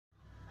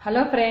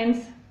Hello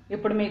friends,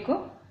 ఇప్పుడు మీకు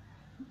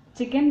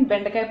chicken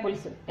బెండకాయ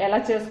పులుసు ఎలా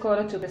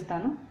చేసుకోవాలో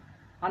చూపిస్తాను.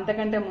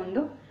 అంతకంటే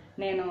ముందు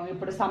నేను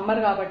ఇప్పుడు సమ్మర్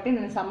కాబట్టి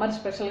నేను సమ్మర్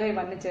స్పెషల్గా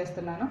ఇవన్నీ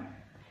చేస్తున్నాను.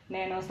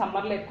 నేను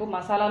సమ్మర్లో ఎక్కువ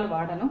మసాలాలు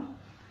వాడను,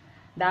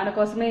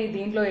 దానికోసమే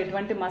దీంట్లో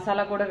ఎటువంటి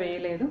మసాలా కూడా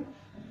వేయలేదు.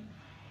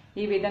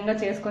 ఈ విధంగా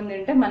చేసుకొని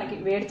తింటే మనకి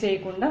వేడి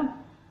చేయకుండా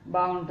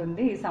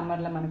బాగుంటుంది ఈ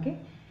సమ్మర్లో.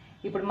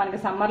 ఇప్పుడు మనకి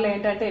సమ్మర్లో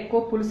ఏంటంటే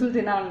ఎక్కువ పులుసులు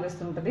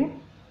తినాలనిపిస్తుంటుంది,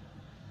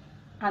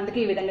 అందుకే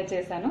ఈ విధంగా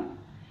చేశాను.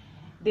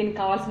 దీనికి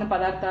కావాల్సిన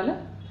పదార్థాలు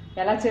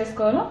ఎలా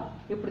చేసుకోవాలో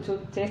ఇప్పుడు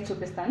చేసి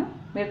చూపిస్తాను,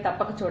 మీరు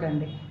తప్పక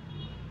చూడండి.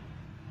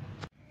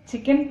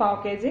 చికెన్ 1/2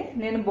 kg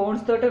నేను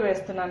బోన్స్ తోటి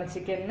వేస్తున్నాను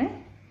చికెన్ని.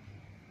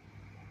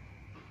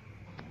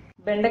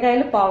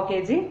 బెండకాయలు 1/2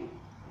 kg.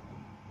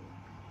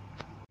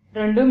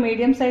 2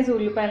 మీడియం సైజు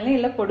ఉల్లిపాయలని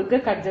ఇలా పొడుగ్గా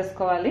కట్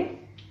చేసుకోవాలి.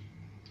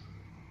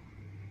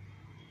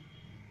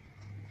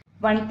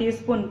 1 టీ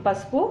స్పూన్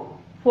పసుపు,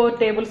 4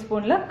 టేబుల్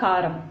స్పూన్ల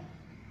కారం,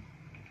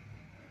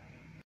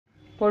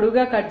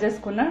 పొడుగా కట్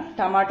చేసుకున్న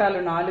టమాటాలు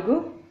 4,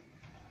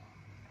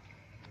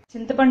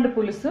 చింతపండు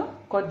పులుసు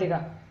కొద్దిగా.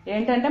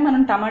 ఏంటంటే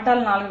మనం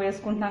టమాటాలు 4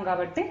 వేసుకుంటున్నాం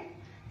కాబట్టి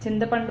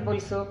చింతపండు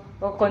పులుసు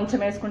కొంచెం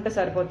వేసుకుంటే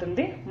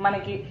సరిపోతుంది.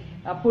 మనకి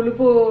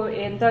పులుపు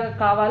ఎంత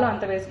కావాలో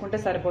అంత వేసుకుంటే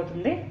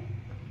సరిపోతుంది.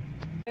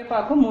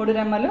 కరివేపాకు 3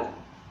 రెమ్మలు,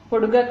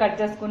 పొడుగా కట్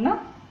చేసుకున్న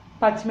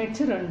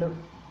పచ్చిమిర్చి 2,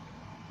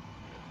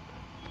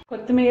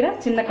 కొత్తిమీర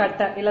చిన్న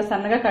కట్ట ఇలా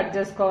సన్నగా కట్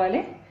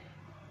చేసుకోవాలి.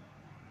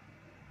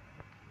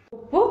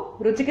 ఉప్పు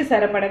రుచికి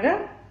సరిపడగా.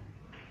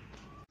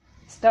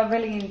 స్టవ్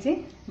వెలిగించి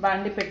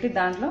బాండి పెట్టి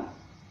దాంట్లో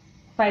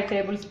 5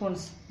 టేబుల్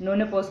స్పూన్స్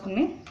నూనె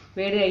పోసుకుని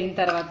వేడి అయిన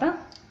తర్వాత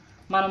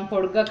మనం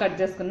పొడుగ్గా కట్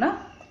చేసుకున్న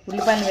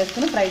ఉల్లిపాయలు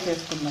వేసుకుని ఫ్రై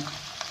చేసుకుందాం.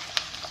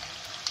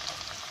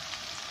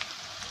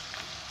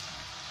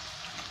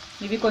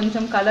 ఇవి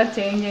కొంచెం కలర్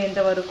చేంజ్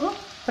అయ్యేంత వరకు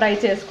ఫ్రై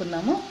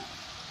చేసుకుందాము.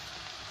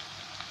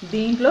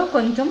 దీంట్లో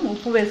కొంచెం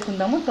ఉప్పు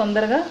వేసుకుందాము,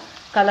 తొందరగా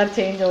కలర్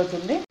చేంజ్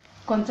అవుతుంది.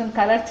 కొంచెం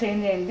కలర్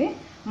చేంజ్ అయింది.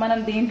 మనం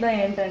దీంట్లో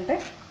ఏంటంటే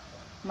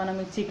మనం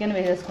ఈ చికెన్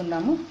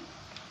వేసేసుకుందాము.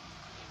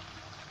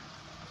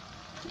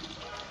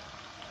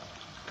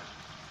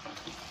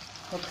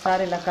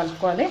 ఒకసారి ఇలా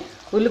కలుపుకోవాలి.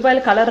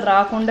 ఉల్లిపాయలు కలర్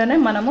రాకుండానే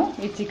మనము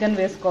ఈ చికెన్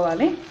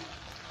వేసుకోవాలి.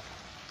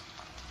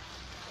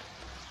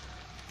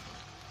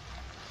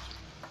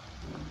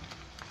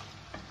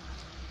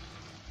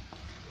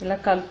 ఇలా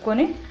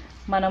కలుపుకొని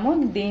మనము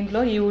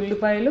దీంట్లో ఈ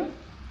ఉల్లిపాయలు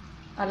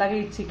అలాగే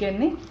ఈ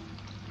చికెన్ని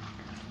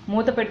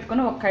మూత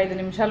పెట్టుకొని ఒక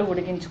 5 నిమిషాలు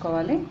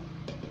ఉడికించుకోవాలి.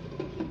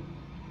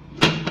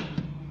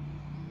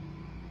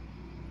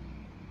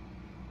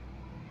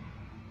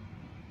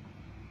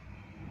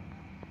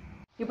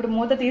 ఇప్పుడు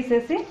మూత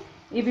తీసేసి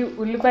ఇవి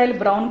ఉల్లిపాయలు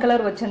బ్రౌన్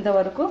కలర్ వచ్చేంత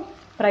వరకు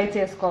ఫ్రై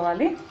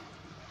చేసుకోవాలి.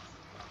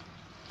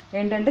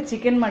 ఏంటంటే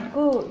చికెన్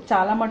మటుకు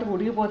చాలా మటుకు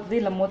ఉడికిపోతుంది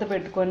ఇలా మూత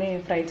పెట్టుకొని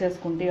ఫ్రై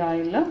చేసుకుంటే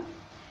ఆయిల్లో.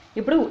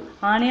 ఇప్పుడు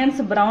ఆనియన్స్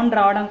బ్రౌన్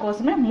రావడం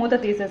కోసమే మూత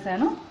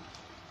తీసేసాను.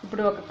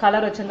 ఇప్పుడు ఒక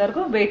కలర్ వచ్చేంత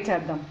వరకు వెయిట్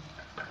చేద్దాం.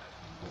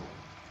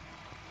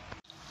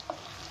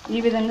 ఈ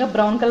విధంగా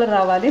బ్రౌన్ కలర్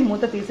రావాలి.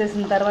 మూత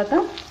తీసేసిన తర్వాత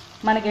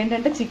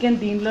మనకేంటంటే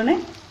చికెన్ దీంట్లోనే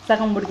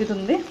సగం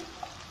ఉడుకుతుంది.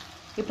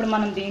 ఇప్పుడు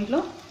మనం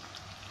దీంట్లో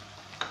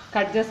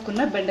కట్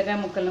చేసుకున్న బెండకాయ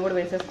ముక్కలను కూడా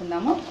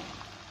వేసేసుకుందాము.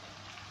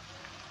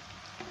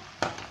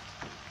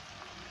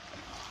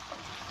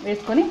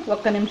 వేసుకొని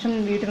 1 నిమిషం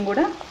వీటిని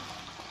కూడా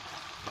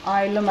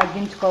ఆయిల్లో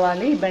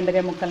మగ్గించుకోవాలి.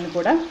 బెండకాయ ముక్కల్ని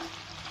కూడా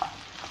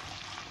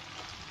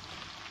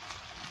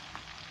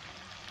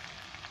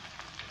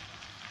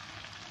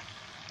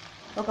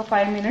ఒక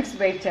 5 మినిట్స్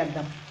వెయిట్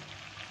చేద్దాం.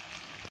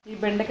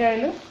 ఈ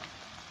బెండకాయలు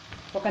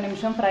 1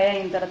 నిమిషం ఫ్రై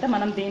అయిన తర్వాత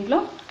మనం దీంట్లో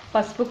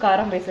పసుపు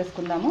కారం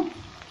వేసేసుకుందాము.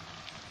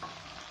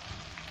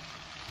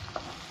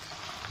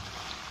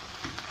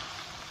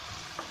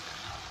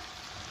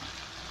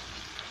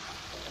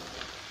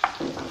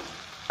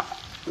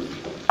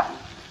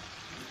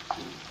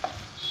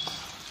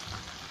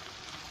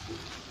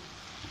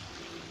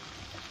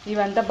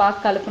 ఇవంతా బాగా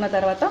కలుపుకున్న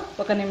తర్వాత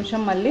 1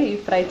 నిమిషం మళ్ళీ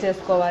ఫ్రై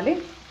చేసుకోవాలి.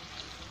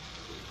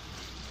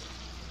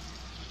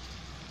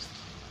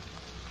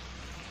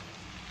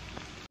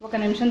 ఒక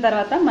నిమిషం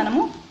తర్వాత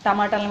మనము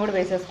టమాటాలను కూడా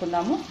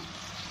వేసేసుకుందాము.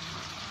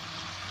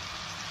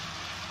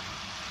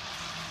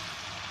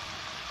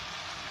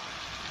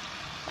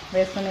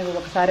 వేసుకొని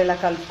ఒకసారి ఇలా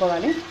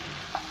కలుపుకోవాలి.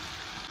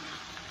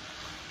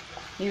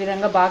 ఈ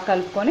విధంగా బాగా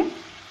కలుపుకొని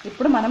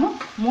ఇప్పుడు మనము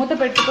మూత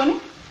పెట్టుకొని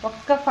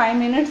ఒక్క 5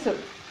 మినిట్స్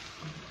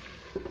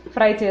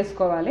ఫ్రై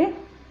చేసుకోవాలి.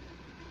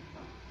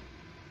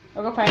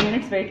 ఒక 5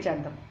 మినిట్స్ వెయిట్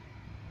చేద్దాం.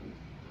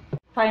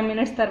 5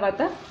 మినిట్స్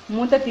తర్వాత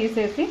మూత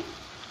తీసేసి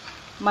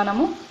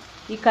మనము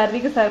ఈ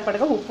కర్రీకి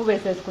సరిపడగా ఉప్పు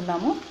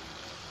వేసేసుకుందాము.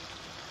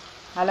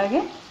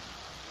 అలాగే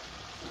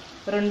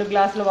 2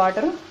 గ్లాసుల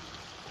వాటర్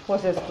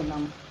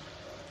పోసేసుకుందాము.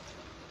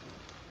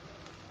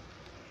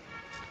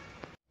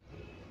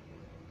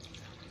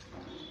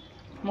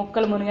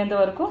 ముక్కలు మునిగేంత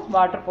వరకు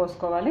వాటర్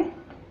పోసుకోవాలి.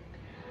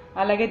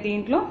 అలాగే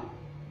దీంట్లో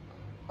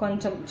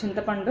కొంచెం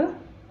చింతపండు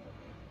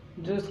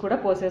జ్యూస్ కూడా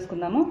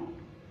పోసేసుకుందాము.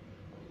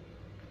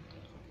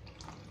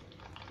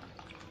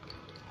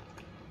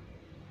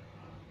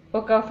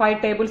 ఒక 5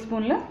 టేబుల్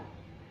స్పూన్ల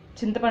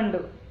చింతపండు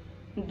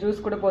జ్యూస్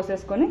కూడా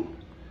పోసేసుకొని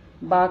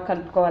బాగా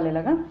కలుపుకోవాలి.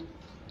 ఇలాగా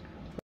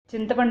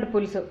చింతపండు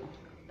పులుసు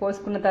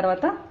పోసుకున్న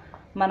తర్వాత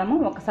మనము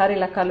ఒకసారి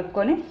ఇలా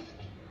కలుపుకొని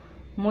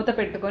మూత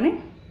పెట్టుకొని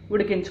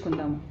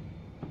ఉడికించుకుందాము.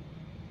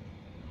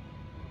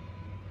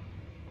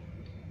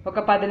 ఒక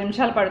 10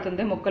 నిమిషాలు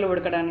పడుతుంది ముక్కలు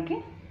ఉడకడానికి.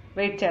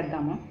 వెయిట్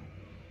చేద్దాము.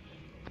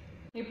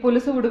 ఈ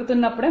పులుసు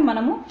ఉడుకుతున్నప్పుడే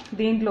మనము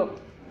దీంట్లో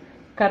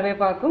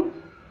కరివేపాకు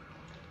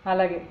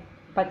అలాగే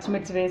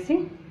పచ్చిమిర్చి వేసి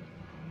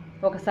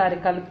ఒకసారి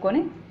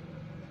కలుపుకొని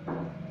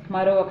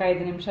మరో ఒక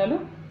 5 నిమిషాలు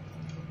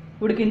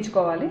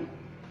ఉడికించుకోవాలి.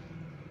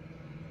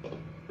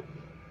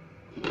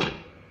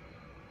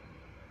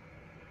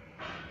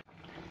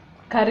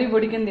 కర్రీ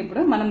ఉడికింది.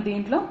 ఇప్పుడు మనం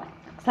దీంట్లో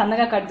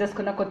సన్నగా కట్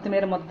చేసుకున్న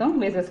కొత్తిమీర మొత్తం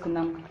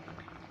వేసేసుకుందాం.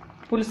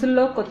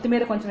 పులుసుల్లో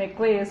కొత్తిమీర కొంచెం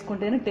ఎక్కువ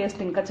వేసుకుంటేనే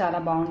టేస్ట్ ఇంకా చాలా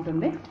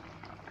బాగుంటుంది.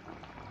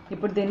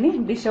 ఇప్పుడు దీన్ని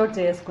డిష్ అవుట్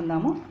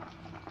చేసుకుందాము.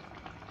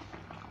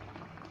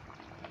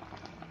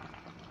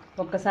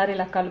 ఒక్కసారి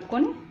ఇలా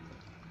కలుపుకొని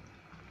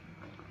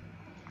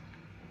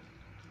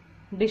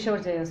డిష్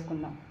అవుట్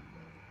చేసుకుందాం.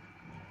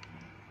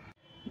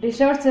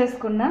 డిష్ అవుట్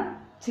చేసుకున్న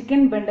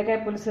చికెన్ బెండకాయ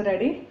పులుసు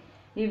రెడీ.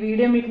 ఈ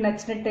వీడియో మీకు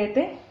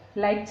నచ్చినట్టయితే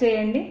లైక్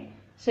చేయండి,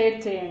 షేర్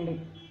చేయండి.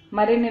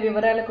 మరిన్ని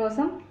వివరాల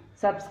కోసం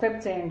సబ్స్క్రైబ్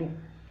చేయండి.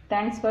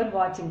 Thanks for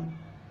watching.